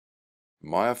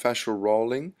myofascial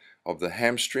rolling of the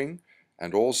hamstring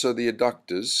and also the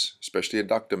adductors, especially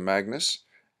adductor magnus,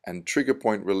 and trigger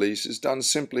point release is done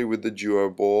simply with the duo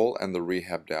ball and the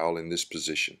rehab dowel in this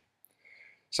position.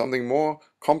 Something more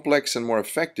complex and more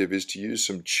effective is to use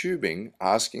some tubing,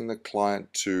 asking the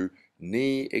client to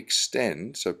knee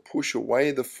extend, so push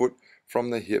away the foot from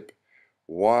the hip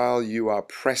while you are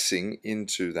pressing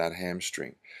into that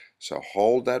hamstring. So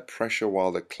hold that pressure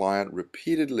while the client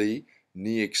repeatedly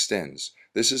knee extends.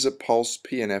 This is a pulse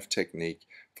PNF technique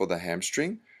for the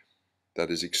hamstring that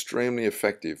is extremely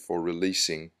effective for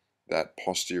releasing that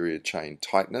posterior chain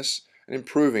tightness and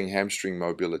improving hamstring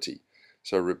mobility.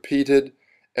 So repeated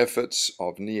efforts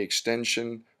of knee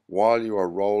extension while you are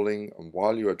rolling and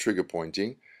while you are trigger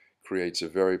pointing creates a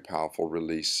very powerful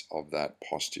release of that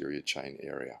posterior chain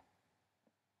area.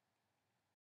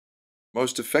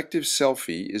 Most effective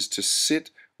selfie is to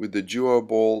sit with the duo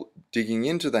ball digging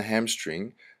into the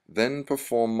hamstring, then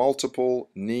perform multiple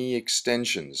knee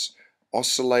extensions,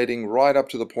 oscillating right up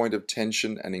to the point of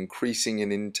tension and increasing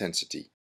in intensity.